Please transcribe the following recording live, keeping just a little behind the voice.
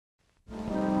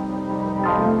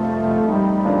This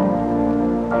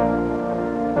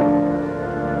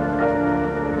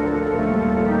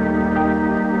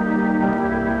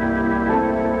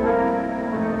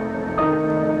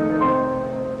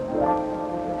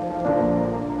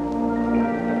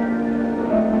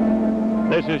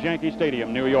is Yankee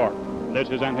Stadium, New York. This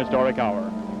is an historic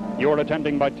hour. You're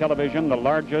attending by television the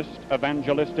largest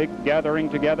evangelistic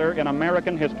gathering together in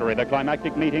American history, the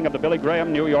climactic meeting of the Billy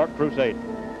Graham New York Crusade.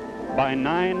 By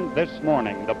 9 this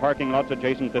morning, the parking lots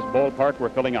adjacent this ballpark were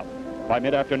filling up. By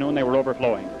mid-afternoon, they were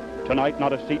overflowing. Tonight,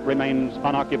 not a seat remains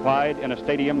unoccupied in a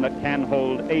stadium that can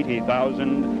hold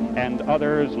 80,000, and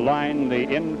others line the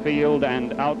infield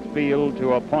and outfield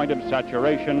to a point of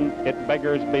saturation. It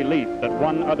beggars belief that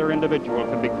one other individual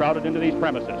could be crowded into these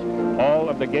premises. All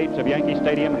of the gates of Yankee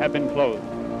Stadium have been closed.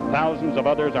 Thousands of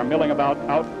others are milling about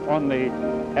out on the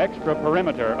extra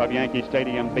perimeter of Yankee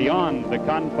Stadium beyond the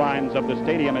confines of the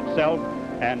stadium itself,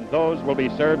 and those will be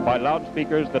served by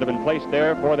loudspeakers that have been placed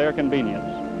there for their convenience.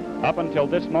 Up until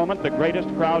this moment, the greatest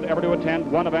crowd ever to attend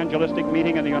one evangelistic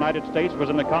meeting in the United States was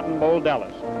in the Cotton Bowl,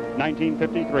 Dallas,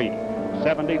 1953.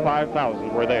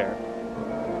 75,000 were there.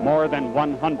 More than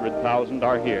 100,000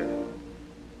 are here.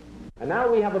 And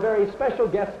now we have a very special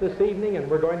guest this evening,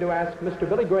 and we're going to ask Mr.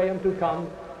 Billy Graham to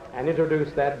come and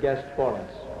introduce that guest for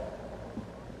us.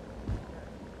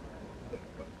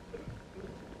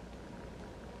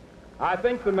 I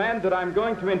think the man that I'm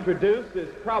going to introduce is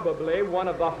probably one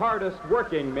of the hardest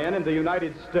working men in the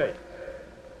United States.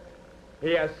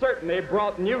 He has certainly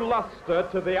brought new luster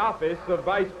to the office of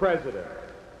Vice President.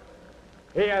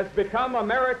 He has become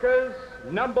America's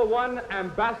 #1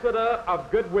 ambassador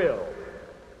of goodwill.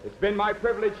 It's been my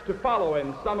privilege to follow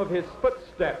in some of his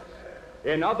footsteps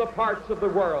in other parts of the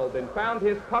world and found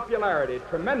his popularity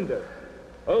tremendous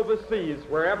overseas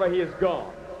wherever he has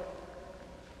gone.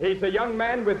 He's a young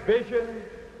man with vision,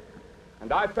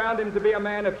 and I found him to be a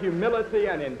man of humility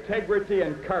and integrity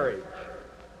and courage.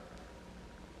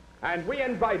 And we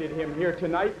invited him here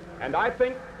tonight, and I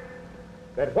think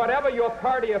that whatever your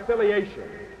party affiliation,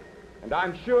 and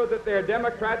I'm sure that there are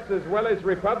Democrats as well as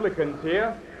Republicans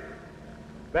here,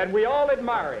 that we all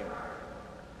admire him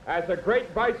as a great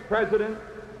vice president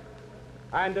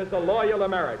and as a loyal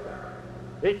American.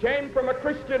 He came from a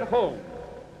Christian home.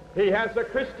 He has a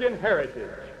Christian heritage.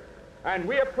 And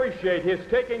we appreciate his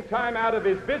taking time out of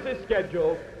his busy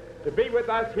schedule to be with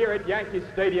us here at Yankee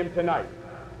Stadium tonight.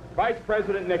 Vice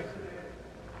President Nixon.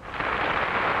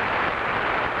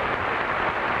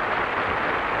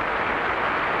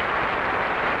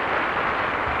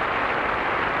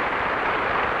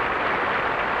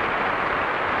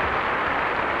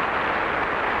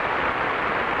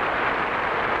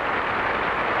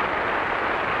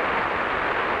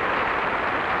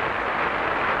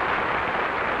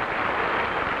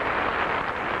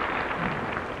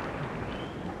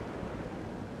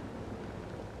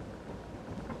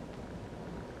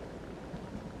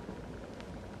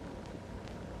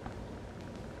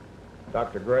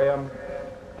 Dr. Graham,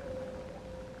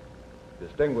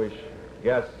 distinguished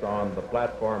guests on the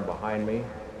platform behind me,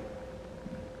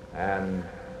 and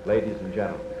ladies and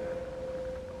gentlemen.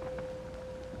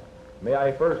 May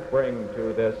I first bring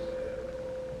to this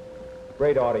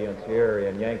great audience here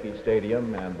in Yankee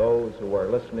Stadium and those who are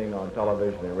listening on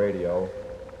television and radio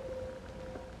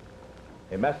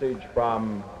a message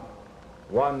from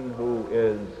one who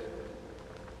is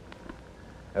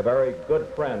a very good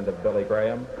friend of Billy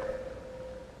Graham,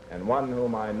 and one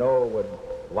whom I know would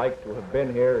like to have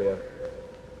been here if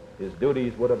his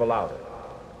duties would have allowed it.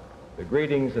 The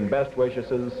greetings and best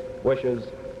wishes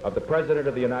of the President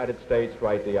of the United States,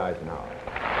 Dwight D. Eisenhower.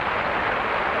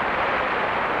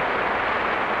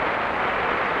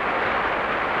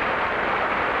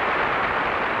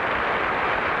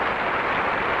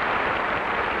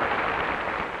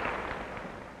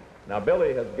 Now,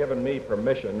 Billy has given me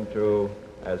permission to,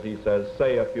 as he says,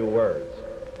 say a few words.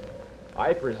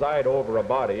 I preside over a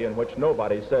body in which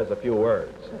nobody says a few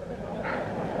words.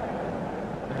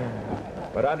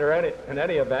 But in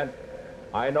any event,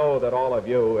 I know that all of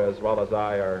you, as well as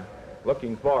I, are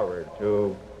looking forward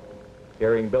to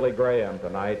hearing Billy Graham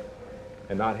tonight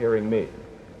and not hearing me.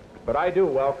 But I do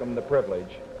welcome the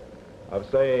privilege of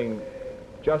saying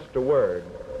just a word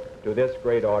to this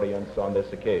great audience on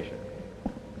this occasion.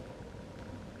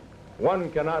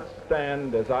 One cannot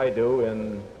stand, as I do,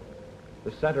 in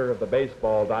the center of the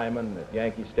baseball diamond at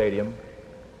Yankee Stadium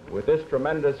with this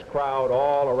tremendous crowd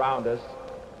all around us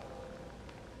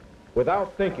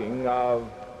without thinking of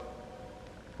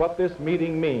what this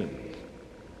meeting means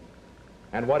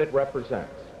and what it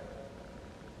represents.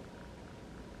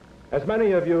 As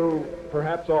many of you,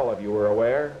 perhaps all of you, are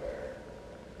aware,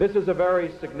 This is a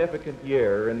very significant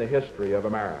year in the history of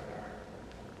America.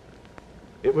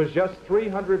 It was just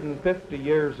 350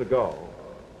 years ago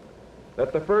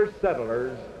that the first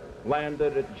settlers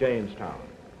landed at Jamestown.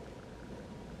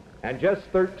 And just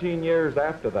 13 years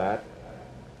after that,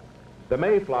 the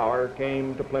Mayflower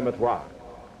came to Plymouth Rock.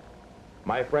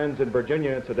 My friends in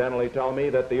Virginia, incidentally, tell me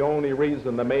that the only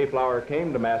reason the Mayflower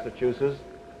came to Massachusetts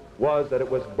was that it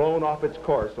was blown off its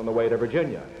course on the way to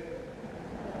Virginia.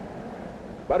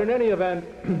 But in any event,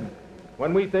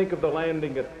 when we think of the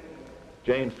landing at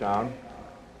Jamestown,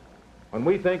 when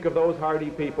we think of those hardy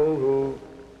people who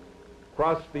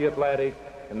crossed the Atlantic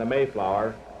in the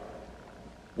Mayflower,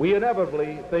 we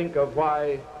inevitably think of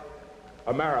why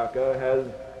America has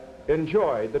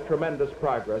enjoyed the tremendous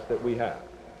progress that we have.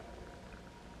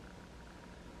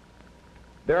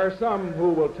 There are some who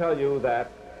will tell you that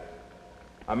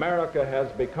America has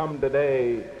become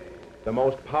today the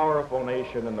most powerful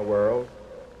nation in the world,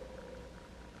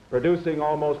 producing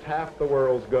almost half the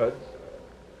world's goods,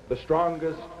 the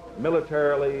strongest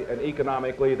militarily and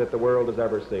economically that the world has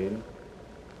ever seen,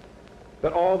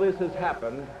 that all this has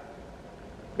happened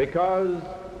because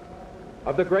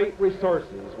of the great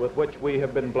resources with which we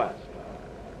have been blessed.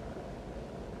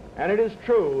 And it is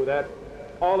true that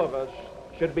all of us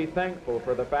should be thankful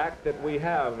for the fact that we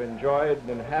have enjoyed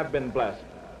and have been blessed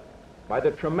by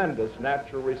the tremendous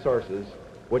natural resources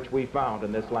which we found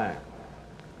in this land.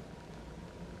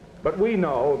 But we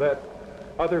know that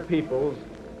other peoples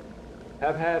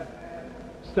have had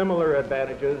similar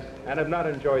advantages and have not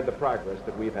enjoyed the progress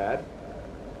that we've had.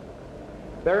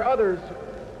 There are others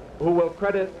who will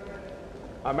credit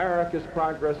America's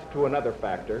progress to another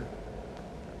factor.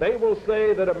 They will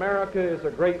say that America is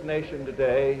a great nation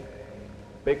today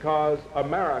because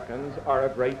Americans are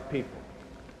a great people.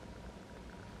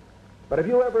 But have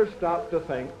you ever stopped to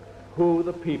think who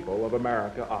the people of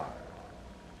America are?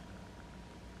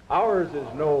 Ours is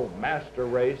no master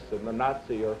race in the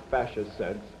Nazi or fascist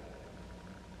sense.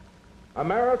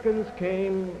 Americans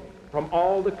came from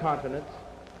all the continents,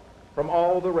 from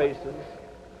all the races,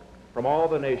 from all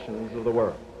the nations of the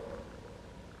world.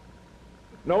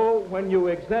 No, when you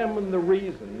examine the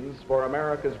reasons for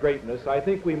America's greatness, I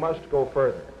think we must go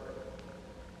further.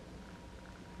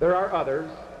 There are others,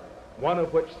 one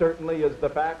of which certainly is the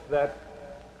fact that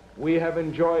we have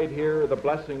enjoyed here the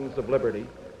blessings of liberty.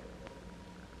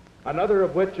 Another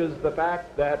of which is the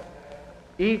fact that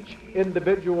each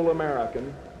individual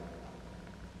American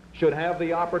should have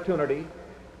the opportunity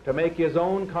to make his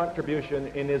own contribution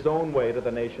in his own way to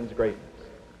the nation's greatness.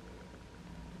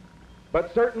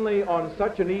 But certainly on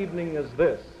such an evening as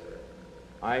this,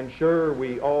 I'm sure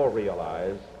we all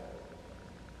realize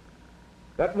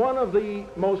that one of the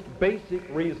most basic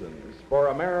reasons for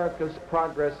America's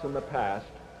progress in the past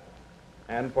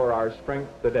and for our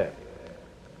strength today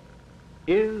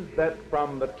is that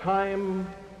from the time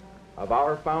of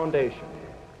our foundation,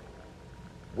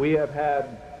 we have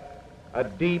had a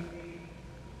deep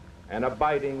and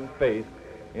abiding faith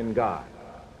in God.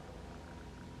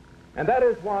 And that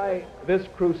is why this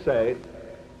crusade,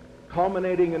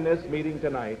 culminating in this meeting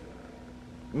tonight,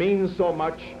 means so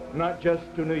much not just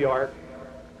to New York,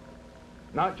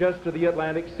 not just to the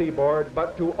Atlantic seaboard,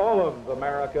 but to all of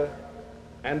America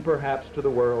and perhaps to the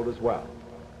world as well.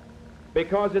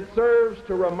 Because it serves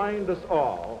to remind us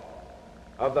all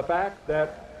of the fact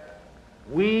that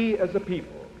we as a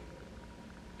people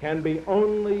can be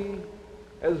only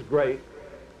as great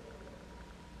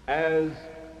as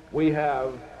we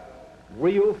have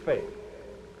real faith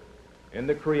in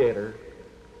the Creator,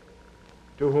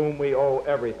 to whom we owe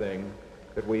everything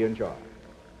that we enjoy.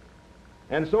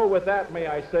 And so with that, may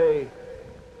I say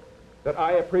that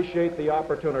I appreciate the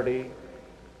opportunity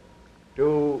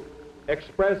to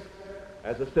express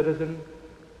as a citizen,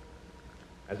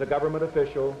 as a government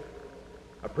official,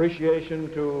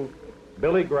 appreciation to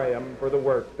Billy Graham for the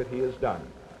work that he has done.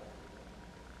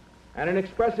 And in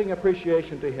expressing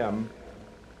appreciation to him,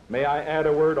 may I add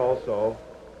a word also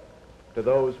to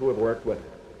those who have worked with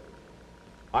him.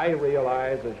 I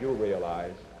realize, as you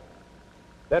realize,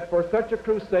 that for such a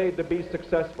crusade to be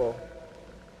successful,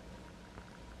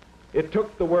 it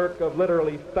took the work of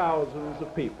literally thousands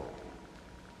of people,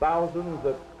 thousands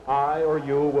that I or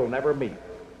you will never meet,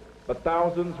 but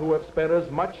thousands who have spent as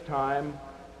much time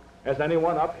as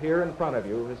anyone up here in front of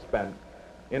you has spent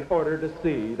in order to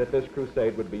see that this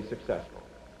crusade would be successful.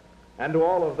 And to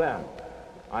all of them,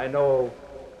 I know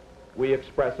we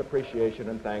express appreciation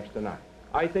and thanks tonight.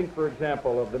 I think, for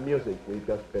example, of the music we've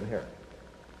just been hearing.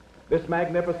 This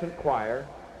magnificent choir,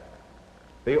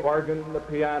 the organ, the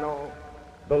piano,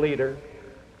 the leader.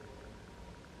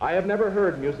 I have never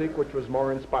heard music which was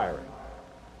more inspiring.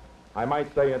 I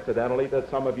might say, incidentally, that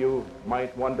some of you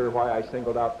might wonder why I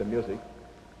singled out the music.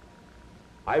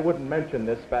 I wouldn't mention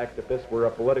this fact if this were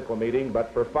a political meeting,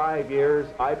 but for 5 years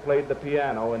I played the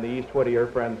piano in the East Whittier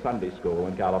Friends Sunday School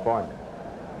in California.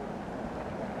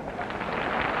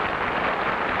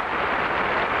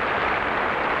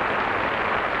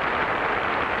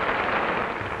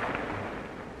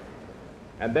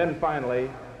 And then finally,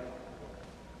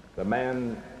 the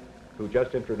man who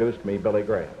just introduced me, Billy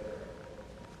Graham.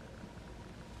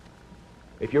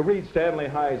 If you read Stanley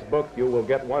Hye's book, you will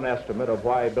get one estimate of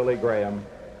why Billy Graham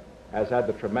has had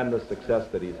the tremendous success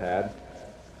that he's had.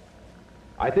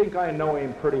 I think I know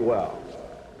him pretty well.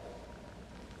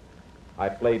 I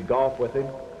played golf with him,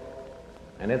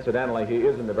 and incidentally, he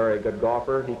isn't a very good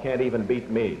golfer. He can't even beat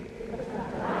me.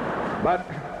 But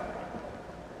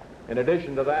in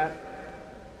addition to that,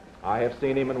 I have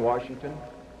seen him in Washington.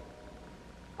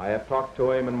 I have talked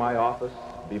to him in my office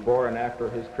before and after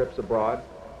his trips abroad.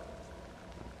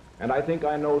 And I think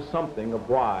I know something of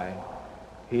why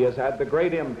he has had the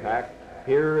great impact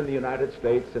here in the United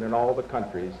States and in all the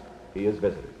countries he has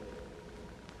visited.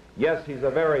 Yes, he's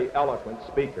a very eloquent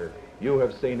speaker. You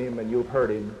have seen him and you've heard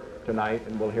him tonight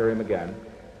and will hear him again.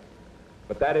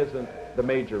 But that isn't the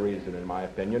major reason, in my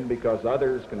opinion, because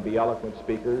others can be eloquent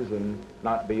speakers and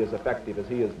not be as effective as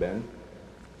he has been.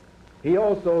 He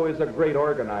also is a great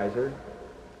organizer.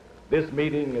 This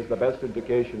meeting is the best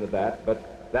indication of that,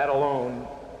 but that alone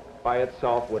by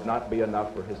itself would not be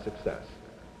enough for his success.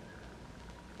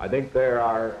 I think there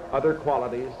are other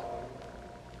qualities,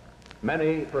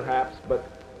 many perhaps, but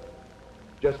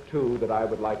just two that I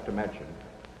would like to mention.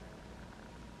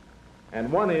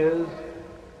 And one is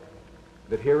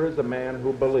that here is a man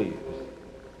who believes.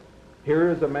 Here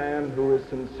is a man who is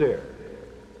sincere.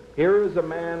 Here is a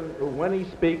man who, when he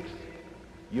speaks,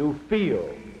 you feel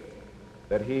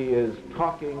that he is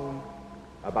talking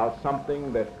about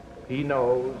something that he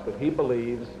knows, that he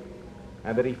believes,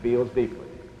 and that he feels deeply.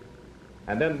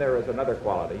 And then there is another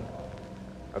quality,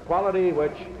 a quality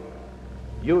which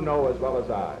you know as well as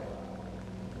I.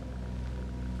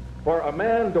 For a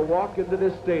man to walk into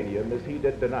this stadium as he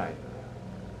did tonight,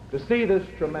 to see this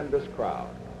tremendous crowd,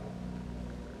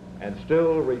 and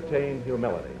still retain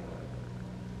humility,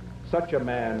 such a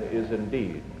man is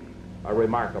indeed a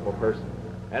remarkable person.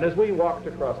 And as we walked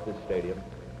across this stadium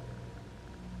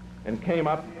and came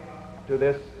up to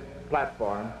this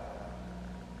platform,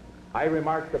 I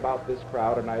remarked about this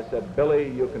crowd and I said, Billy,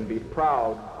 you can be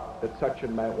proud that such a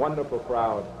wonderful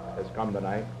crowd has come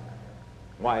tonight.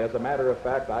 Why, as a matter of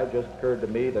fact, it just occurred to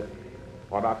me that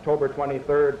on October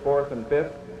 23rd, 4th, and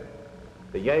 5th,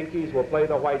 the Yankees will play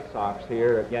the White Sox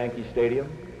here at Yankee Stadium.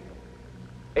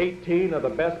 18 of the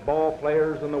best ball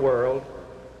players in the world,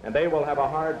 and they will have a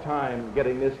hard time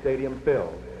getting this stadium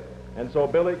filled. And so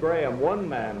Billy Graham, one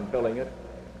man filling it,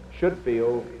 should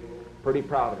feel pretty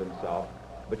proud of himself.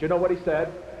 But you know what he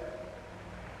said?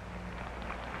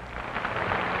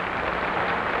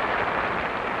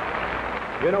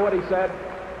 You know what he said?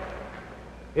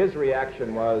 His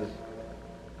reaction was,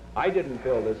 I didn't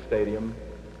fill this stadium,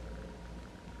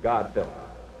 God filled it.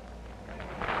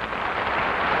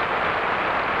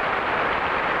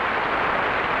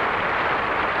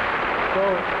 So,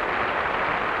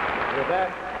 with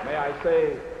that, may I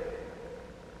say,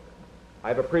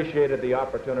 I've appreciated the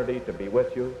opportunity to be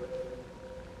with you,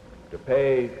 to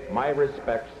pay my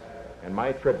respects and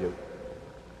my tribute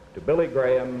to Billy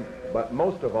Graham, but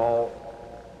most of all,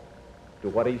 to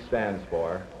what he stands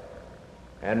for.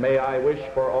 And may I wish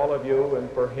for all of you and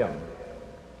for him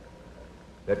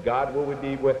that God will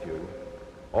be with you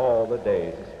all the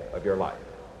days of your life.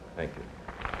 Thank you.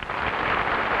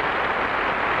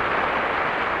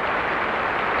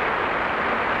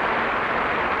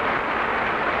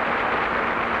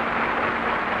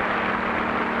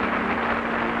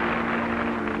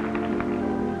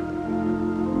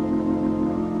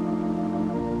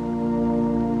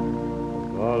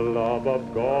 The love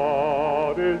of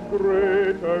God is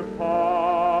greater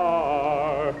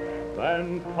far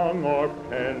than tongue or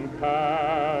pen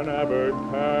can ever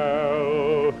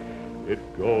tell.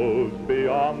 It goes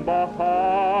beyond the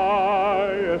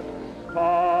highest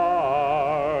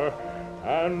star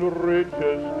and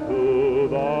reaches to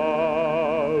the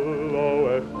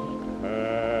lowest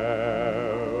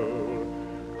hell.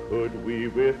 Could we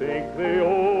with ink the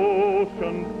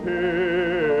ocean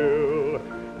fill,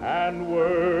 and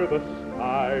were the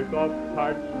skies of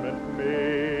parchment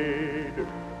made,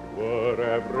 were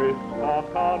every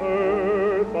stalk on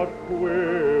earth a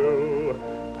quill,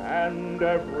 and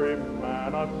every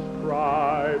man a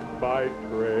scribe by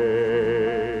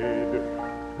trade,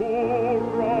 who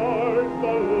write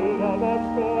the love of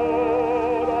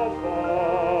God above,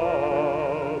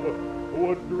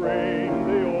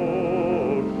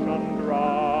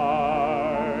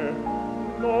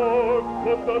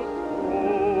 the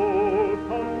scroll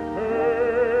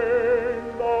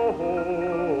contained the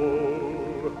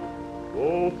whole,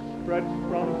 both stretched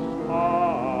from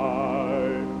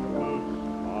sky to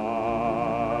sky.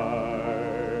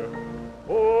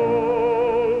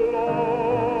 Oh,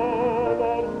 love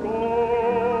of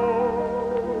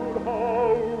God,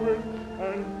 how rich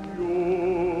and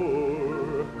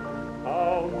pure,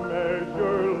 how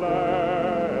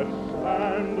measureless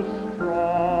and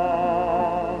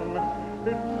strong,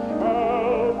 it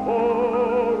shall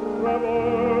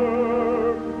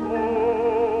forever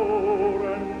flow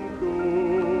and endure.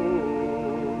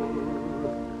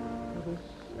 The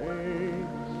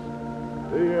saints,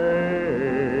 the angels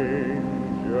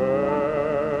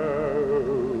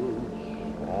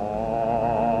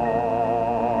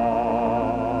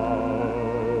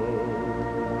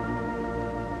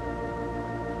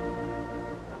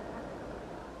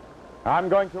I'm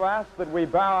going to ask that we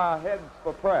bow our heads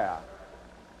for prayer.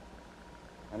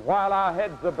 And while our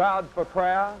heads are bowed for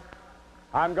prayer,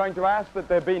 I'm going to ask that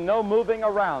there be no moving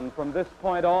around from this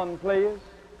point on, please.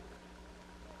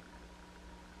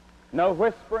 No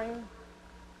whispering,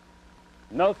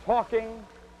 no talking.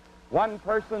 One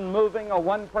person moving or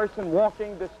one person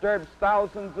walking disturbs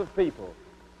thousands of people.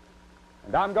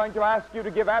 And I'm going to ask you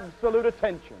to give absolute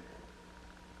attention.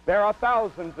 There are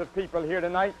thousands of people here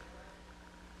tonight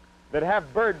that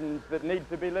have burdens that need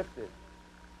to be lifted,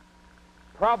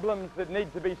 problems that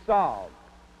need to be solved,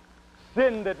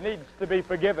 sin that needs to be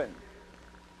forgiven.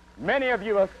 Many of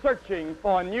you are searching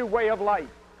for a new way of life.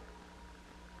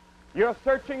 You're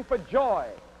searching for joy,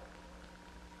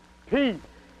 peace,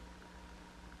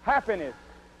 happiness,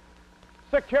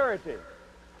 security,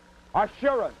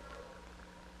 assurance.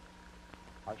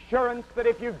 Assurance that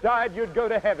if you died, you'd go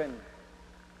to heaven.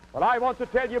 Well, I want to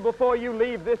tell you before you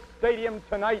leave this stadium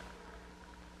tonight,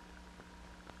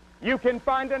 you can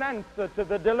find an answer to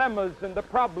the dilemmas and the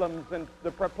problems and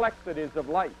the perplexities of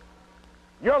life.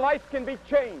 Your life can be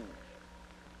changed.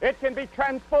 It can be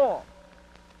transformed.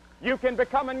 You can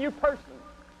become a new person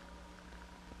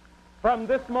from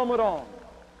this moment on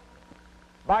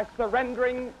by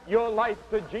surrendering your life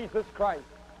to Jesus Christ.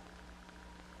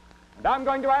 And I'm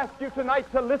going to ask you tonight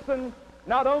to listen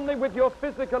not only with your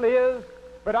physical ears,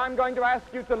 but I'm going to ask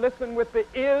you to listen with the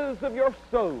ears of your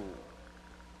soul.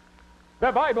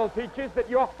 The Bible teaches that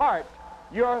your heart,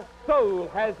 your soul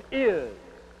has ears.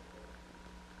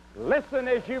 Listen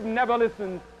as you've never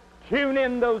listened. Tune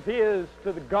in those ears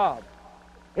to the God.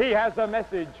 He has a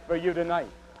message for you tonight.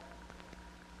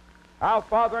 Our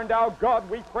Father and our God,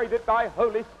 we pray that thy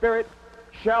Holy Spirit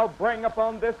shall bring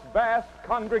upon this vast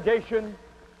congregation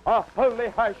a holy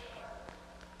hush.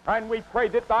 And we pray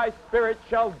that thy Spirit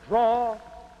shall draw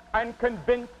and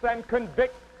convince and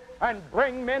convict and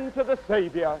bring men to the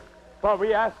Savior. For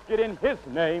we ask it in his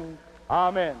name.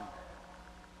 Amen.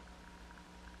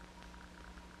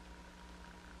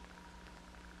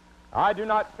 I do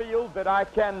not feel that I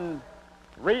can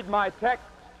read my text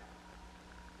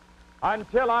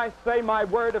until I say my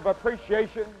word of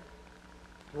appreciation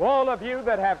to all of you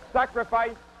that have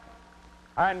sacrificed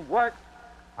and worked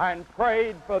and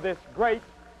prayed for this great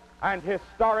and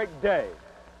historic day.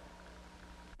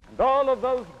 And all of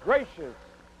those gracious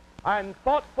and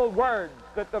thoughtful words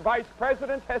that the Vice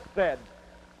President has said,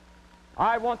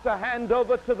 I want to hand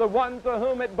over to the one to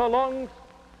whom it belongs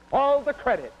all the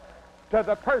credit, to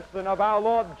the person of our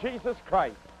Lord Jesus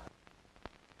Christ.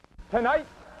 Tonight,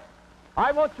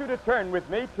 I want you to turn with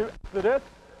me to Exodus,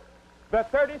 the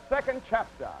 32nd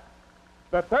chapter.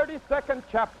 The 32nd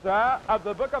chapter of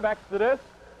the book of Exodus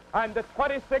and the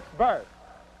 26th verse.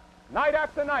 Night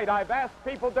after night, I've asked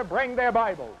people to bring their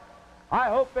Bibles. I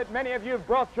hope that many of you have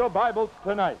brought your Bibles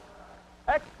tonight.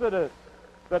 Exodus,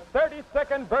 the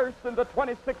 32nd verse in the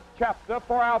 26th chapter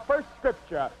for our first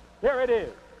scripture. Here it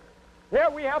is. Here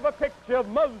we have a picture of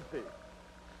Moses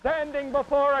standing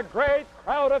before a great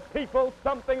crowd of people,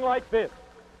 something like this.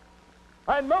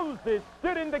 And Moses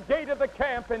stood in the gate of the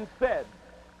camp and said,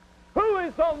 "Who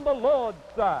is on the Lord's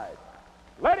side?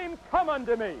 Let him come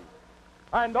unto me."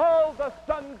 And all the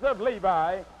sons of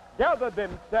Levi gathered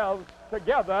themselves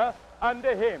together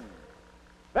unto him.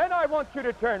 Then I want you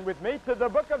to turn with me to the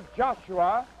book of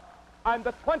Joshua and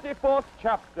the 24th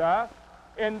chapter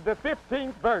in the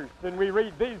 15th verse, and we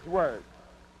read these words.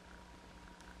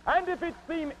 "And if it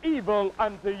seem evil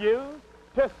unto you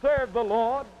to serve the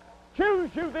Lord,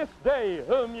 choose you this day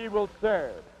whom ye will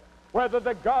serve, whether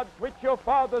the gods which your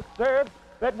fathers served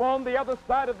that were on the other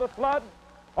side of the flood,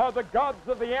 or the gods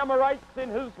of the Amorites in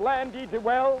whose land ye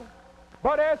dwell.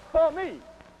 But as for me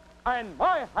and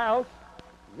my house,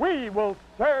 we will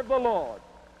serve the Lord."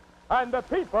 And the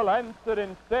people answered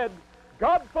and said,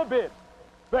 "God forbid.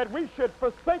 that we should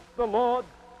forsake the Lord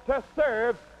to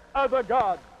serve other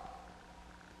gods.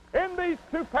 In these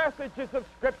two passages of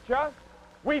Scripture,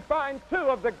 we find two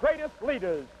of the greatest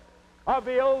leaders of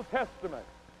the Old Testament,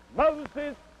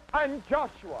 Moses and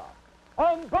Joshua.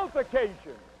 On both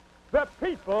occasions, the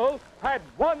people had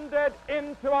wandered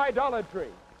into idolatry.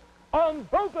 On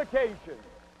both occasions,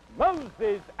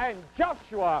 Moses and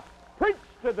Joshua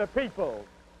preached to the people.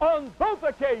 On both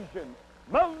occasions,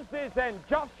 Moses and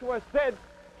Joshua said,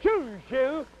 choose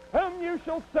you whom you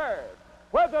shall serve,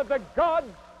 whether the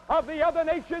gods of the other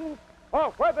nations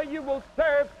or whether you will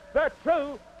serve the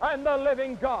true and the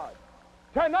living God.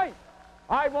 Tonight,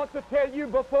 I want to tell you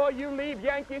before you leave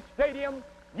Yankee Stadium,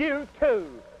 you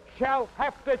too shall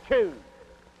have to choose,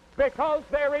 because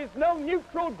there is no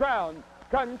neutral ground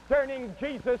concerning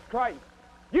Jesus Christ.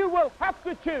 You will have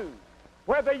to choose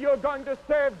whether you're going to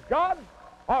serve God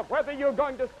or whether you're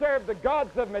going to serve the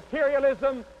gods of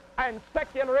materialism and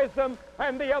secularism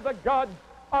and the other gods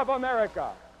of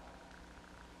America.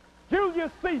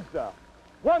 Julius Caesar,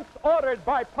 once ordered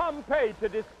by Pompey to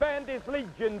disband his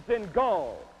legions in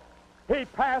Gaul, he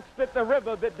passed at the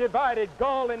river that divided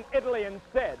Gaul and Italy and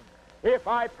said, if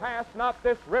I pass not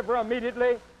this river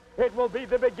immediately, it will be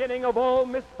the beginning of all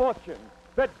misfortune.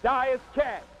 The die is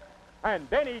cast. And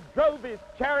then he drove his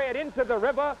chariot into the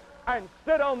river and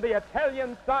stood on the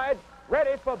Italian side,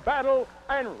 ready for battle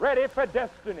and ready for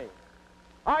destiny.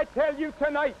 I tell you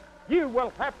tonight, you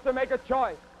will have to make a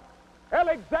choice.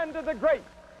 Alexander the Great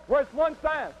was once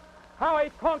asked how he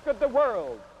conquered the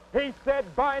world. He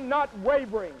said, by not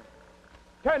wavering.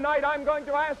 Tonight I'm going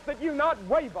to ask that you not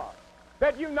waver,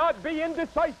 that you not be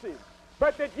indecisive,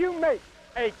 but that you make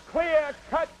a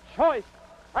clear-cut choice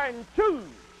and choose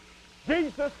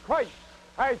Jesus Christ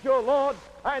as your Lord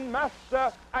and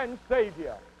Master and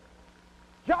Savior.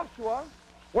 Joshua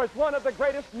was one of the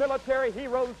greatest military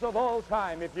heroes of all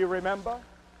time, if you remember.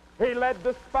 He led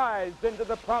the spies into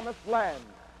the promised land.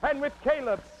 And with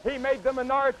Caleb, he made the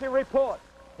minority report.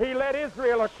 He led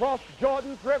Israel across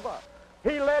Jordan's River.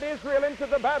 He led Israel into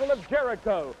the battle of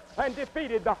Jericho and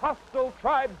defeated the hostile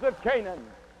tribes of Canaan.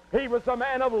 He was a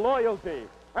man of loyalty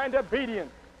and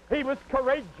obedience. He was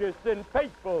courageous and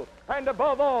faithful, and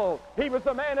above all, he was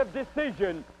a man of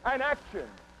decision and action.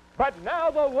 But now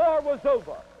the war was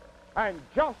over, and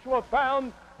Joshua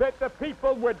found that the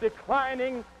people were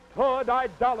declining toward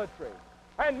idolatry.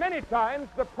 And many times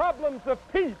the problems of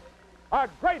peace are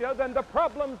greater than the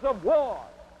problems of war.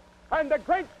 And the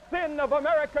great sin of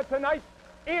America tonight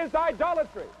is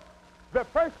idolatry. The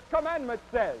first commandment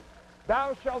says,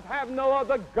 thou shalt have no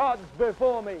other gods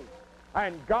before me.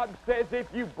 And God says, if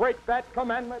you break that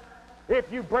commandment,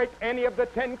 if you break any of the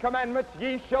 10 commandments,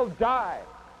 ye shall die.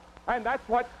 And that's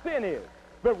what sin is.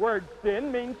 The word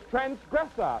sin means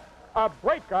transgressor, a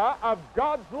breaker of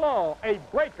God's law, a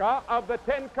breaker of the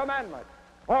 10 commandments,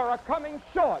 or a coming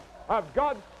short of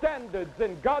God's standards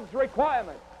and God's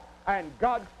requirements. And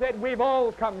God said, we've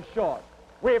all come short.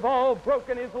 We've all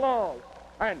broken his laws.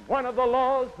 And one of the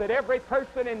laws that every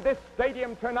person in this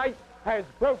stadium tonight has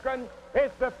broken is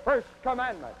the first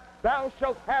commandment. Thou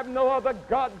shalt have no other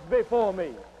gods before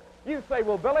me. You say,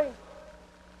 well, Billy,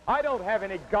 I don't have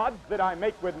any gods that I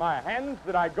make with my hands,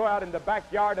 that I go out in the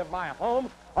backyard of my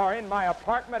home or in my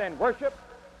apartment and worship.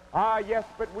 Ah, yes,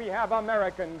 but we have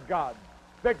American gods,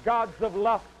 the gods of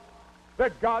lust,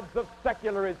 the gods of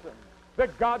secularism, the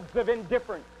gods of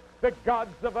indifference, the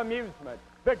gods of amusement,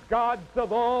 the gods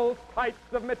of all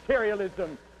types of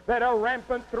materialism that are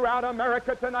rampant throughout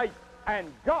America tonight.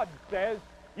 And God says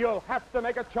you'll have to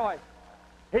make a choice.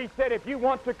 He said, if you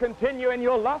want to continue in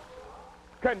your lust,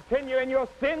 continue in your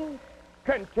sins,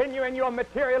 continue in your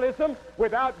materialism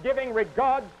without giving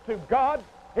regards to God,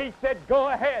 he said, go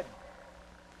ahead.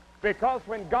 Because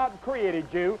when God created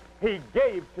you, he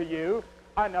gave to you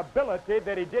an ability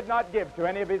that he did not give to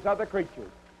any of his other creatures.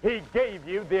 He gave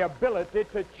you the ability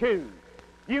to choose.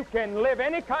 You can live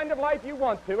any kind of life you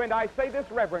want to, and I say this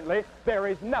reverently, there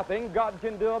is nothing God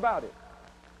can do about it.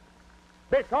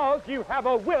 Because you have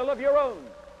a will of your own.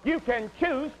 You can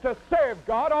choose to serve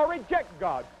God or reject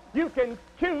God. You can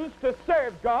choose to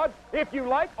serve God if you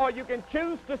like, or you can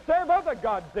choose to serve other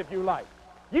gods if you like.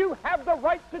 You have the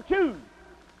right to choose.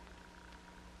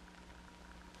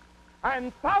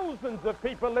 And thousands of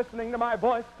people listening to my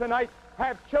voice tonight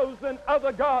have chosen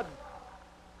other gods.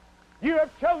 You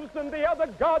have chosen the other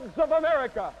gods of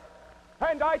America.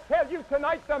 And I tell you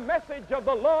tonight, the message of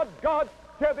the Lord God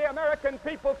to the American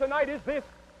people tonight is this: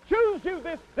 choose you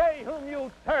this day whom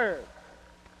you'll serve.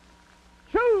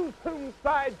 Choose whose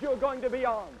side you're going to be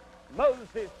on.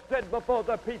 Moses stood before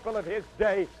the people of his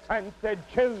day and said,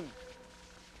 choose.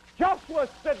 Joshua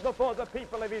stood before the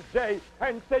people of his day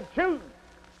and said, choose.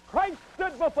 Christ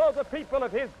stood before the people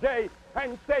of his day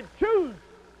and said, choose.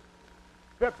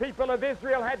 The people of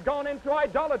Israel had gone into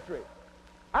idolatry.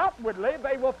 Outwardly,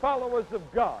 they were followers of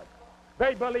God.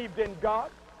 They believed in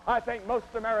God. I think most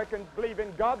Americans believe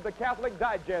in God. The Catholic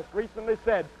Digest recently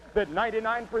said that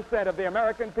 99% of the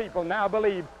American people now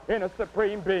believe in a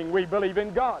supreme being. We believe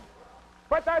in God.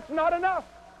 But that's not enough.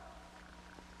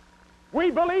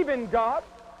 We believe in God.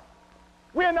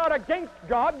 We're not against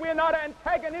God. We're not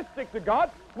antagonistic to God.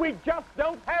 We just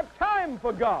don't have time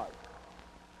for God.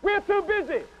 We're too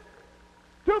busy.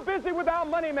 Too busy with our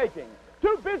money making.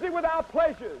 Too busy with our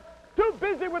pleasures. Too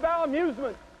busy with our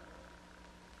amusements.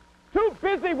 Too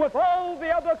busy with all the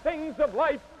other things of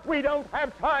life. We don't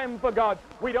have time for God.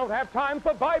 We don't have time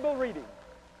for Bible reading.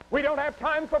 We don't have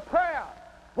time for prayer.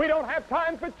 We don't have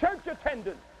time for church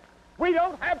attendance. We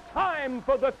don't have time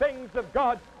for the things of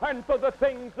God and for the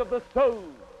things of the soul.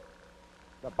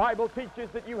 The Bible teaches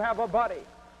that you have a body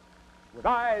with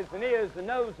eyes and ears and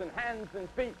nose and hands and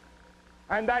feet.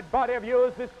 And that body of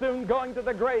yours is soon going to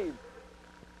the grave.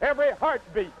 Every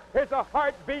heartbeat is a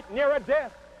heartbeat near a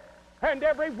death. And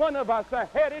every one of us are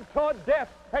headed toward death,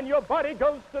 and your body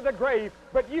goes to the grave,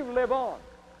 but you live on.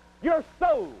 Your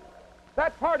soul,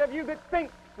 that part of you that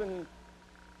thinks, and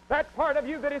that part of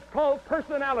you that is called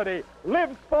personality,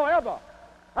 lives forever.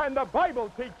 And the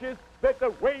Bible teaches that the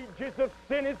wages of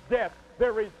sin is death.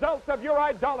 The result of your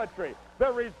idolatry,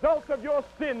 the result of your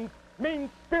sins means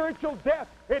spiritual death.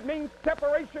 It means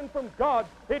separation from God.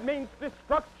 It means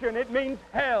destruction. It means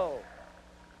hell.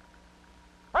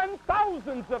 And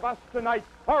thousands of us tonight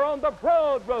are on the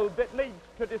broad road that leads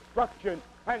to destruction.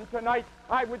 And tonight,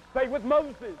 I would say with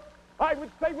Moses, I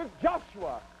would say with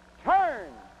Joshua, turn,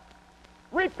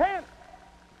 repent,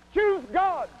 choose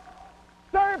God,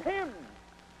 serve Him,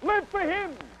 live for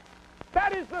Him.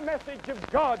 That is the message of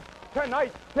God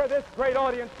tonight to this great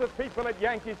audience of people at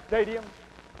Yankee Stadium.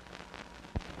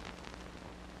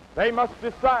 They must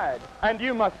decide, and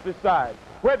you must decide,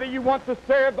 whether you want to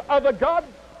serve other gods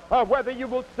or whether you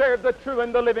will serve the true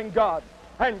and the living God.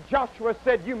 And Joshua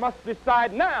said, you must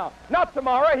decide now, not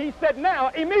tomorrow. He said now,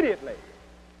 immediately.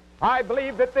 I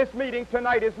believe that this meeting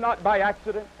tonight is not by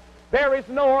accident. There is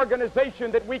no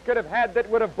organization that we could have had that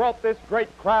would have brought this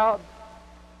great crowd.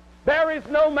 There is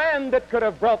no man that could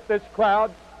have brought this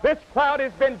crowd. This crowd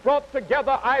has been brought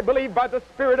together, I believe, by the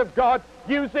Spirit of God,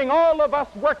 using all of us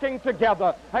working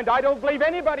together. And I don't believe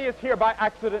anybody is here by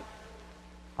accident.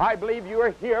 I believe you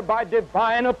are here by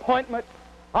divine appointment.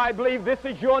 I believe this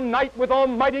is your night with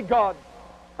Almighty God,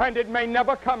 and it may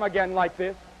never come again like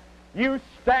this. You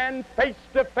stand face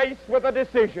to face with a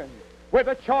decision, with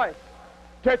a choice,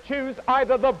 to choose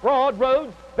either the broad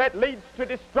road that leads to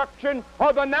destruction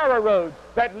or the narrow road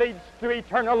that leads to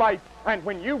eternal life. And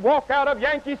when you walk out of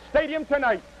Yankee Stadium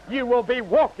tonight, you will be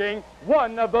walking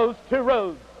one of those two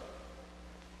roads.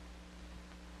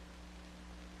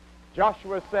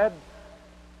 Joshua said,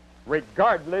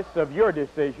 regardless of your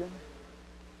decision,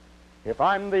 if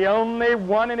I'm the only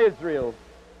one in Israel,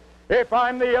 if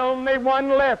I'm the only one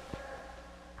left,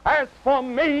 as for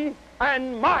me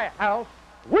and my house,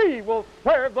 we will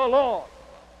serve the Lord.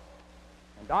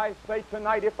 And I say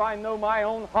tonight, if I know my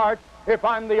own heart, if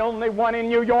I'm the only one in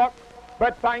New York,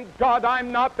 but thank God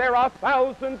I'm not, there are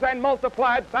thousands and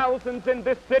multiplied thousands in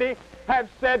this city have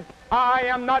said, I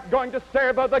am not going to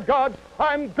serve other gods.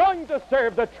 I'm going to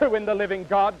serve the true and the living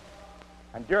God.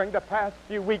 And during the past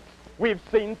few weeks, we've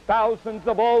seen thousands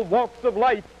of all walks of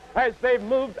life as they've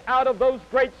moved out of those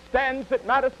great stands at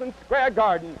Madison Square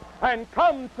Garden and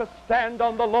come to stand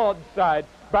on the Lord's side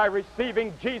by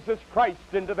receiving Jesus Christ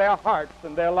into their hearts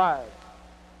and their lives.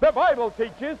 The Bible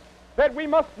teaches that we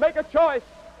must make a choice.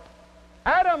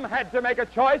 Adam had to make a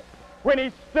choice when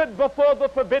he stood before the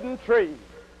forbidden tree.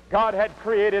 God had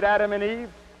created Adam and Eve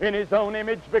in His own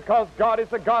image because God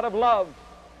is a God of love.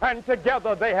 And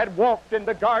together they had walked in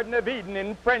the Garden of Eden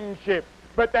in friendship.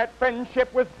 But that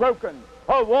friendship was broken.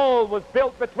 A wall was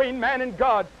built between man and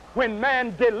God when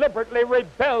man deliberately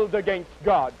rebelled against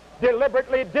God,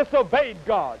 deliberately disobeyed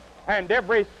God. And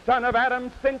every son of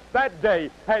Adam since that day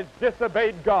has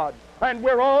disobeyed God. And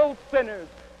we're all sinners.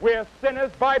 We're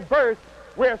sinners by birth.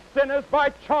 We're sinners by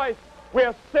choice.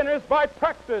 We're sinners by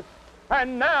practice.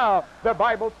 And now the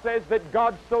Bible says that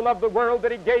God so loved the world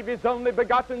that He gave His only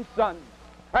begotten Son.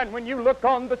 And when you look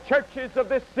on the churches of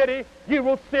this city, you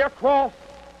will see a cross.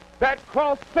 That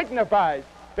cross signifies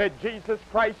that Jesus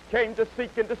Christ came to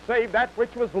seek and to save that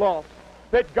which was lost.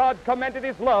 That God commended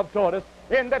His love toward us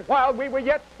in that while we were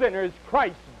yet sinners,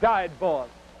 Christ died for us.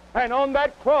 And on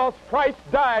that cross, Christ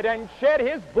died and shed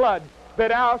His blood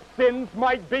that our sins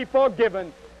might be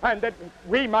forgiven. and that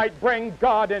we might bring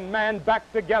God and man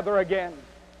back together again.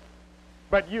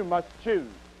 But you must choose.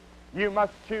 You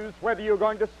must choose whether you're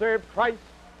going to serve Christ,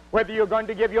 whether you're going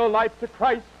to give your life to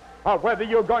Christ, or whether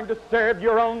you're going to serve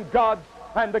your own gods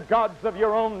and the gods of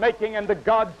your own making and the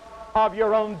gods of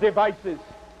your own devices.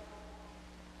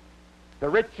 The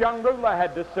rich young ruler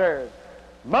had to serve.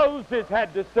 Moses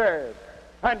had to serve.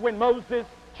 And when Moses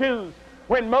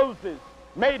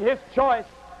made his choice,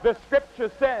 the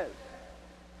Scripture says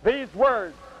these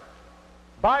words,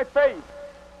 by faith,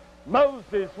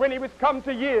 Moses, when he was come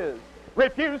to years,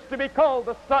 refused to be called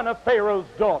the son of Pharaoh's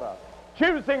daughter,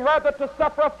 choosing rather to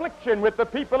suffer affliction with the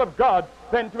people of God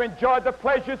than to enjoy the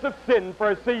pleasures of sin for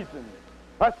a season,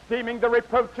 esteeming the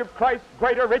reproach of Christ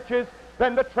greater riches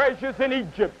than the treasures in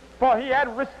Egypt, for he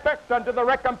had respect unto the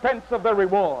recompense of the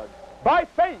reward. By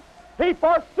faith he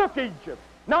forsook Egypt,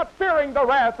 not fearing the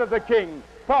wrath of the king,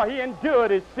 for he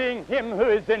endured as seeing him who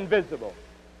is invisible.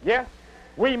 Yes,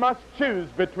 we must choose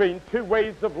between two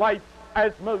ways of life,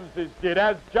 as Moses did,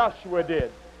 as Joshua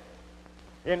did.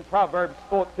 In Proverbs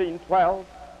 14:12,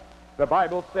 the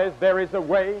Bible says, there is a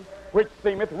way which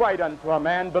seemeth right unto a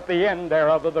man, but the end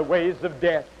thereof are the ways of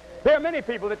death. There are many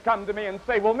people that come to me and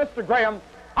say, well, Mr. Graham,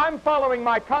 I'm following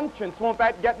my conscience. Won't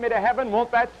that get me to heaven?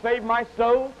 Won't that save my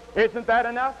soul? Isn't that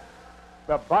enough?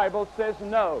 The Bible says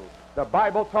no. The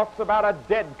Bible talks about a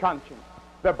dead conscience.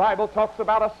 The Bible talks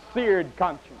about a seared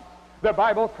conscience. The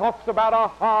Bible talks about a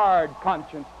hard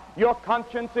conscience. Your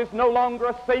conscience is no longer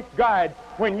a safe guide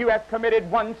when you have committed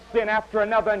one sin after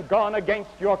another and gone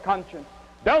against your conscience.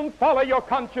 Don't follow your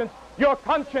conscience. Your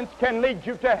conscience can lead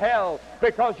you to hell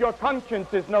because your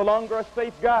conscience is no longer a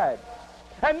safe guide.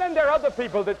 And then there are other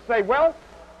people that say, well,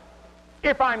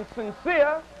 if I'm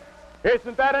sincere,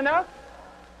 isn't that enough?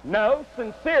 No,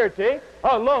 sincerity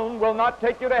alone will not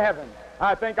take you to heaven.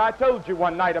 I think I told you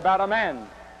one night about a man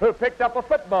who picked up a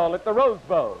football at the Rose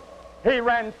Bowl. He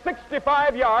ran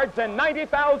 65 yards and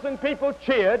 90,000 people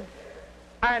cheered,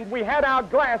 and we had our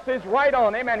glasses right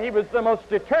on him, and he was the most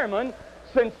determined,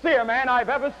 sincere man I've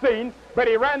ever seen, but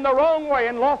he ran the wrong way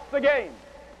and lost the game.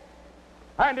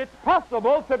 And it's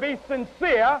possible to be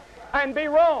sincere and be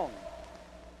wrong.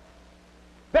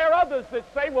 There are others that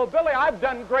say, well, Billy, I've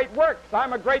done great works.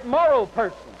 I'm a great moral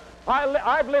person.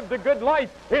 I've lived a good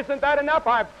life. Isn't that enough?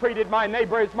 I've treated my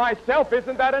neighbor as myself.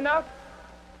 Isn't that enough?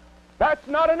 That's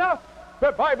not enough.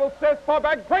 The Bible says, for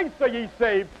by grace are ye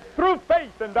saved, through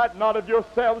faith, and that not of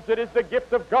yourselves. It is the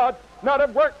gift of God, not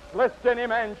of works, lest any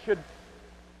man should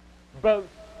boast.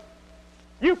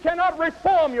 You cannot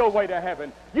reform your way to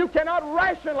heaven. You cannot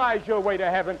rationalize your way to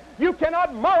heaven. You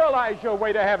cannot moralize your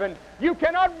way to heaven. You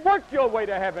cannot work your way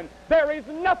to heaven. There is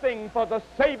nothing for the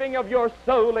saving of your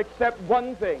soul except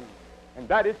one thing, and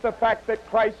that is the fact that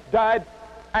Christ died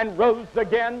and rose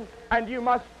again, and you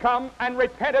must come and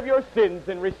repent of your sins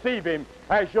and receive him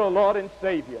as your Lord and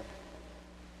Savior.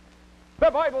 The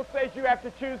Bible says you have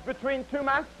to choose between two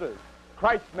masters.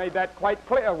 Christ made that quite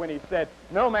clear when he said,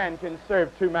 no man can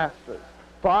serve two masters.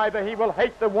 For either he will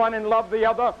hate the one and love the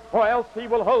other, or else he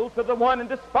will hold to the one and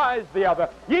despise the other.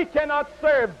 Ye cannot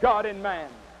serve God and man.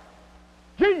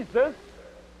 Jesus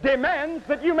demands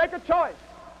that you make a choice,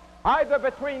 either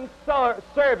between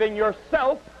serving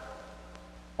yourself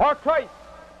or Christ.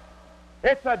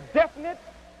 It's a definite,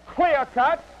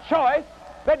 clear-cut choice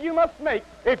that you must make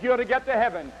if you're to get to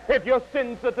heaven, if your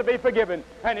sins are to be forgiven,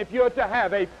 and if you're to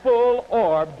have a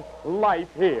full-orbed life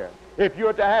here. If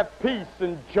you're to have peace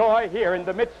and joy here in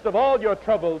the midst of all your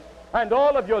troubles and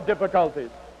all of your difficulties,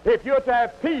 if you're to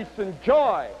have peace and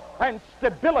joy and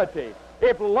stability,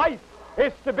 if life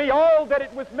is to be all that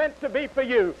it was meant to be for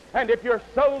you, and if your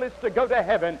soul is to go to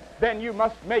heaven, then you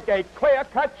must make a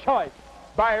clear-cut choice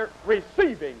by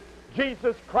receiving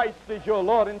Jesus Christ as your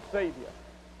Lord and Savior.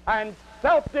 And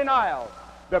self-denial.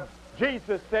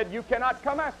 Jesus said, you cannot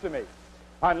come after me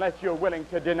unless you're willing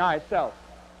to deny self.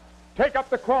 Take up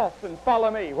the cross and follow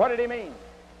me. What did he mean?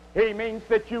 He means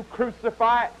that you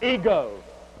crucify ego,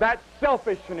 that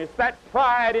selfishness, that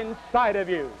pride inside of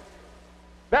you.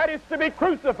 That is to be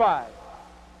crucified.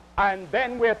 And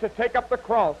then we're to take up the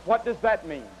cross. What does that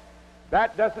mean?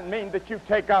 That doesn't mean that you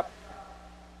take up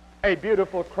a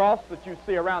beautiful cross that you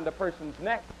see around a person's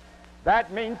neck.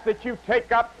 That means that you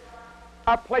take up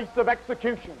a place of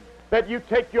execution, that you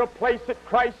take your place at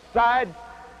Christ's side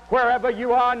wherever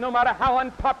you are, no matter how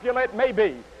unpopular it may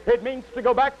be. It means to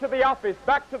go back to the office,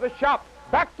 back to the shop,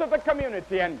 back to the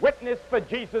community and witness for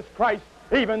Jesus Christ,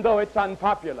 even though it's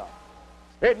unpopular.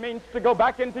 It means to go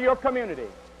back into your community,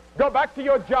 go back to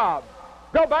your job,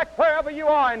 go back wherever you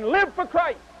are and live for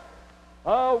Christ.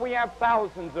 Oh, we have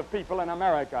thousands of people in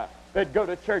America that go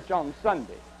to church on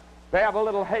Sunday. They have a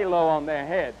little halo on their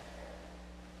head.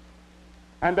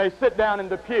 And they sit down in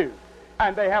the pew,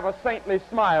 and they have a saintly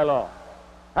smile on.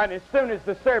 And as soon as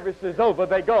the service is over,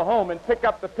 they go home and pick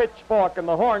up the pitchfork, and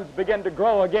the horns begin to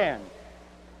grow again.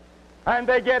 And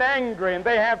they get angry, and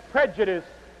they have prejudice,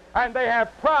 and they have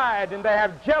pride, and they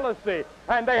have jealousy,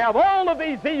 and they have all of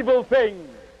these evil things.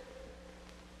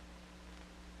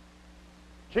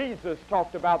 Jesus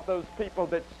talked about those people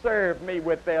that serve me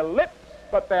with their lips,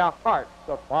 but their hearts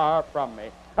are far from me.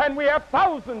 And we have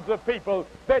thousands of people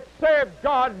that serve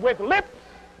God with lips,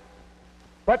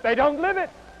 but they don't live it.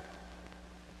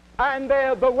 And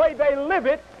the way they live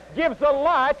it gives a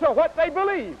lie to what they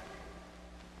believe.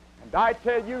 And I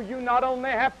tell you, you not only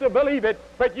have to believe it,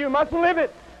 but you must live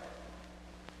it.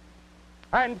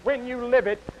 And when you live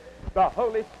it, the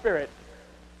Holy Spirit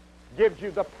gives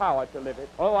you the power to live it.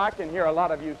 Oh, I can hear a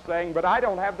lot of you saying, but I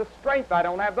don't have the strength, I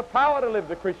don't have the power to live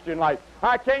the Christian life.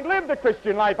 I can't live the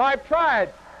Christian life. I've tried.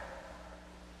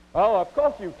 Oh, of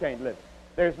course you can't live it.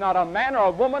 There's not a man or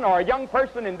a woman or a young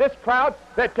person in this crowd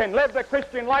that can live the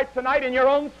Christian life tonight in your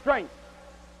own strength.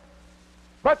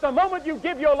 But the moment you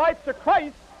give your life to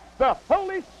Christ, the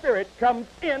Holy Spirit comes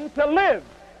in to live.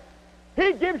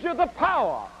 He gives you the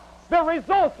power, the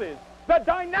resources, the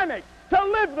dynamics to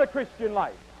live the Christian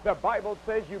life. The Bible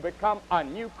says you become a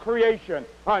new creation,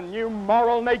 a new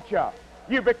moral nature.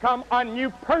 You become a new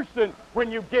person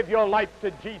when you give your life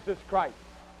to Jesus Christ.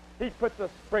 He puts a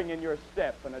spring in your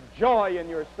step and a joy in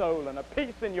your soul and a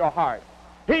peace in your heart.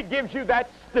 He gives you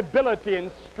that stability and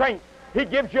strength. He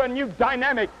gives you a new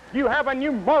dynamic. You have a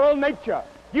new moral nature.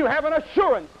 You have an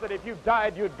assurance that if you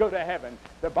died, you'd go to heaven.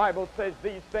 The Bible says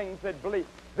these things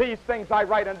I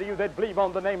write unto you that believe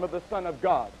on the name of the Son of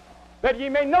God, that ye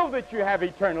may know that you have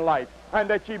eternal life, and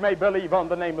that ye may believe on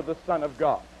the name of the Son of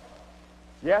God.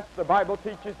 Yes, the Bible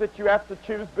teaches that you have to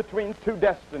choose between two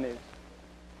destinies,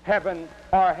 heaven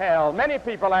or hell. Many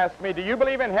people ask me, do you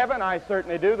believe in heaven? I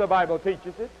certainly do. The Bible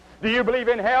teaches it. Do you believe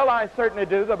in hell? I certainly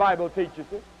do. The Bible teaches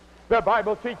it. The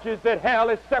Bible teaches that hell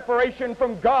is separation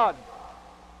from God.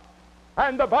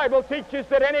 And the Bible teaches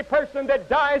that any person that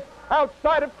dies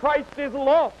outside of Christ is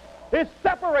lost, is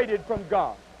separated from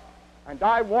God. And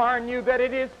I warn you that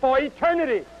it is for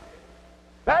eternity.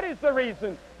 That is the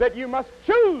reason that you must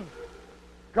choose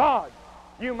God.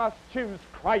 You must choose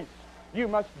Christ. You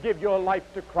must give your life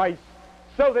to Christ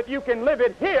so that you can live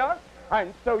it here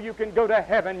and so you can go to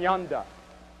heaven yonder.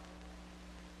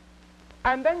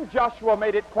 And then Joshua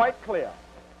made it quite clear.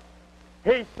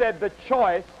 He said the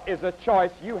choice is a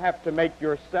choice you have to make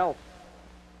yourself.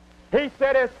 He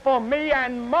said, as for me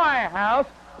and my house,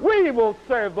 we will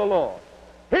serve the Lord.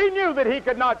 He knew that he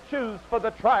could not choose for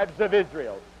the tribes of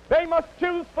Israel. They must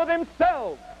choose for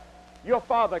themselves. Your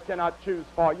father cannot choose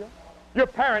for you. Your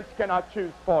parents cannot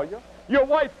choose for you. Your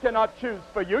wife cannot choose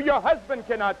for you. Your husband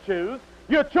cannot choose.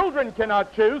 Your children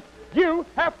cannot choose. You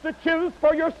have to choose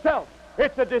for yourself.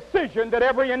 It's a decision that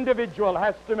every individual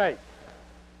has to make.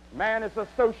 Man is a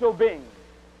social being.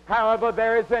 However,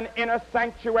 there is an inner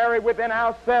sanctuary within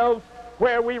ourselves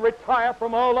where we retire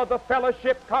from all other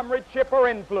fellowship, comradeship, or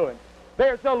influence.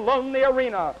 There's a lonely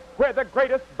arena where the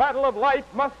greatest battle of life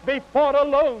must be fought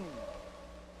alone.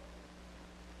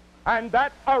 And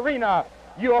that arena,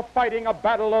 you're fighting a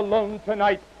battle alone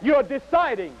tonight. You're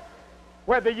deciding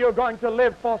whether you're going to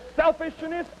live for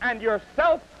selfishness and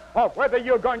yourself, or whether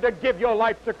you're going to give your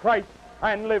life to Christ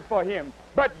and live for him.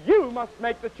 But you must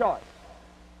make the choice.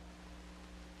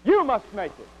 You must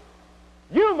make it.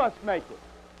 You must make it.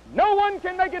 No one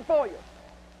can make it for you.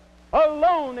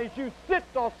 Alone as you sit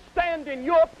or stand in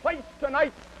your place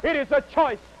tonight, it is a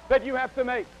choice that you have to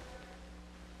make.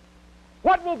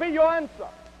 What will be your answer?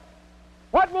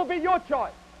 What will be your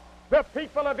choice? The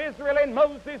people of Israel in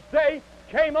Moses' day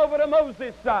came over to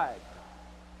Moses' side.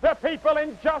 The people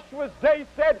in Joshua's day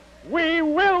said, we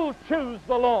will choose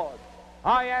the Lord.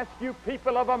 I ask you,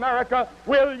 people of America,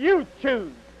 will you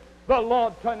choose the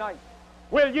Lord tonight?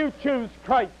 Will you choose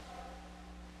Christ?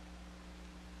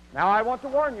 Now, I want to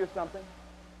warn you something.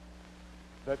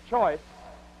 The choice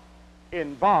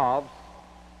involves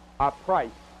a price.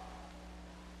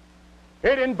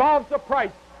 It involves a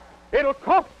price. It'll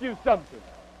cost you something.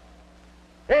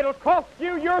 It'll cost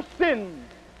you your sins.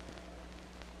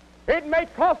 It may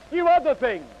cost you other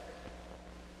things.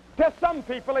 To some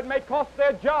people, it may cost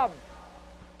their jobs.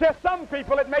 To some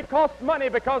people, it may cost money,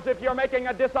 because if you're making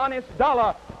a dishonest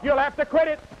dollar, you'll have to quit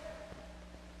it.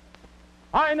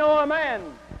 I know a man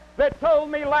that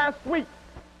told me last week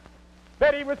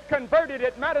that he was converted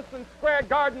at Madison Square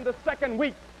Garden the second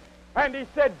week. And he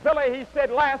said, Billy, he said,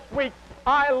 last week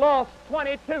I lost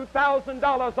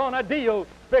 $22,000 on a deal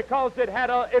because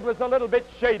it was a little bit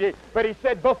shady. But he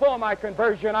said, before my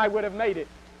conversion, I would have made it.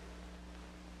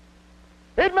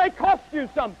 It may cost you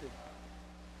something.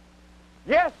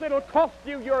 Yes, it'll cost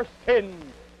you your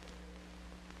sins.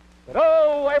 But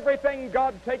oh, everything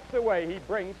God takes away, he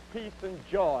brings peace and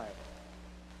joy.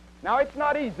 Now, it's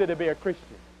not easy to be a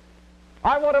Christian.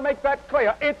 I want to make that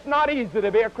clear. It's not easy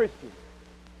to be a Christian.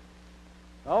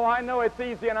 Oh, I know it's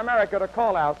easy in America to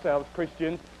call ourselves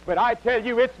Christians, but I tell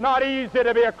you, it's not easy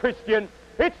to be a Christian.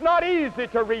 It's not easy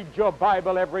to read your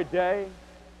Bible every day.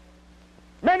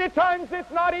 Many times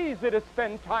it's not easy to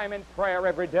spend time in prayer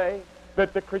every day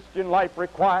that the Christian life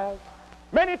requires.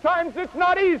 Many times it's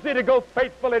not easy to go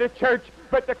faithfully to church,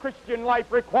 but the Christian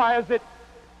life requires it.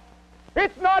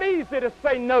 It's not easy to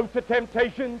say no to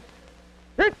temptations.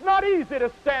 It's not easy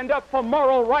to stand up for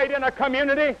moral right in a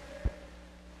community.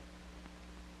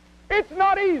 It's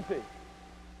not easy.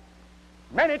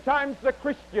 Many times the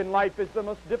Christian life is the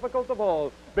most difficult of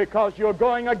all because you're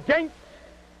going against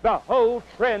the whole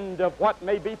trend of what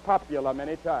may be popular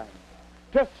many times.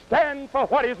 To stand for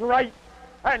what is right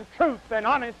and truth and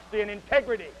honesty and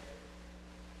integrity.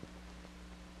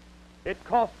 It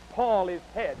cost Paul his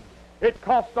head. It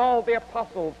cost all the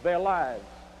apostles their lives.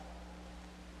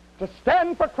 To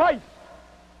stand for Christ.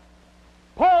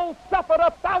 Paul suffered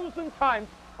 1,000 times.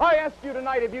 I ask you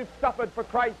tonight, have you suffered for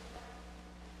Christ?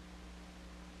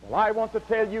 Well, I want to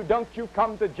tell you, don't you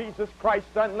come to Jesus Christ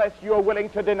unless you're willing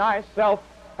to deny self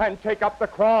and take up the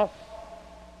cross.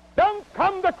 Don't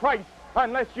come to Christ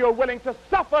unless you're willing to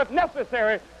suffer if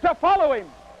necessary to follow him.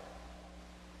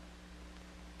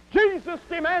 Jesus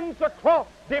demands a cross,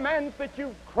 demands that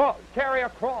you carry a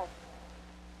cross.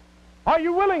 Are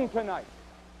you willing tonight?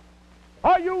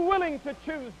 Are you willing to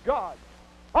choose God?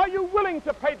 Are you willing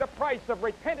to pay the price of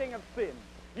repenting of sin?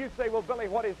 You say, well, Billy,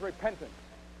 what is repentance?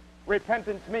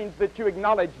 Repentance means that you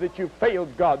acknowledge that you've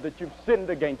failed God, that you've sinned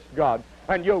against God,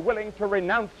 and you're willing to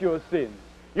renounce your sins.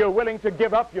 You're willing to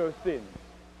give up your sins.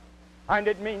 And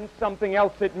it means something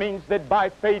else. It means that by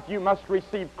faith you must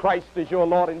receive Christ as your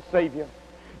Lord and Savior.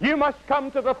 You must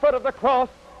come to the foot of the cross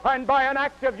and by an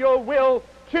act of your will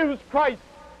choose Christ.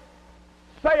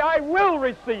 Say, I will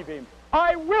receive him.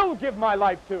 I will give my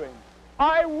life to him.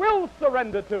 I will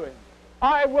surrender to him.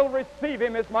 I will receive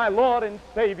him as my Lord and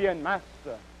Savior and Master.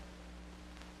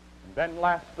 And then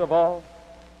last of all,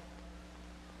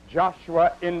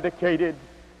 Joshua indicated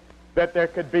that there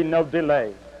could be no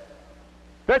delay.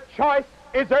 The choice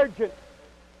is urgent.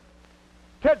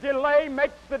 To delay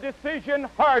makes the decision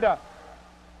harder.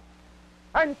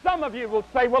 And some of you will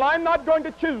say, well, I'm not going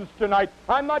to choose tonight.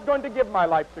 I'm not going to give my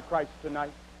life to Christ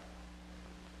tonight.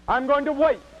 I'm going to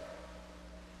wait.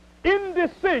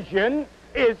 Indecision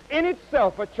is in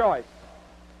itself a choice.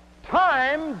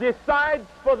 Time decides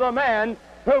for the man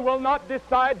who will not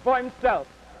decide for himself.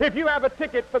 If you have a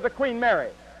ticket for the Queen Mary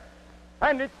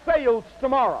and it sails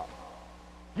tomorrow,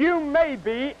 you may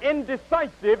be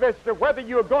indecisive as to whether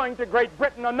you're going to Great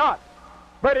Britain or not.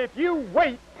 But if you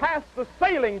wait past the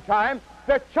sailing time,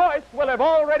 the choice will have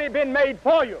already been made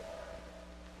for you.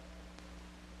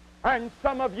 And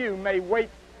some of you may wait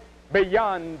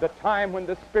beyond the time when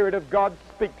the Spirit of God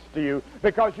speaks to you,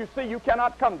 because you see, you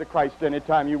cannot come to Christ any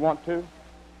time you want to.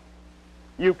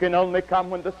 You can only come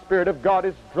when the Spirit of God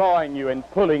is drawing you and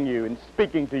pulling you and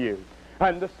speaking to you.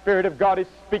 And the Spirit of God is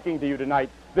speaking to you tonight.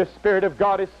 The Spirit of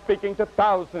God is speaking to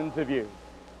thousands of you.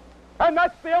 And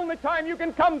that's the only time you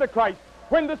can come to Christ,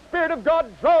 when the Spirit of God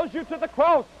draws you to the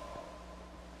cross.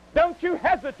 Don't you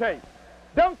hesitate.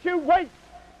 Don't you wait.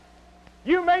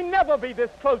 You may never be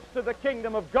this close to the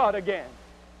kingdom of God again.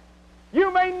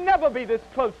 You may never be this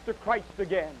close to Christ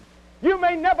again. You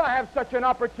may never have such an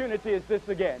opportunity as this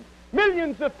again.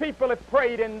 Millions of people have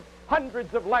prayed in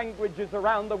hundreds of languages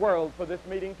around the world for this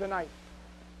meeting tonight.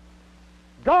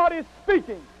 God is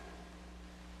speaking.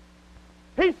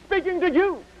 He's speaking to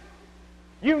you.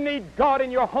 You need God in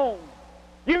your home.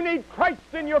 You need Christ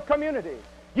in your community.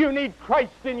 You need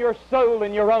Christ in your soul,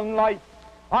 in your own life.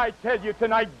 I tell you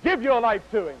tonight, give your life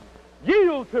to him.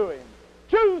 Yield to him.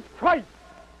 Choose Christ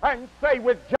and say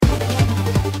with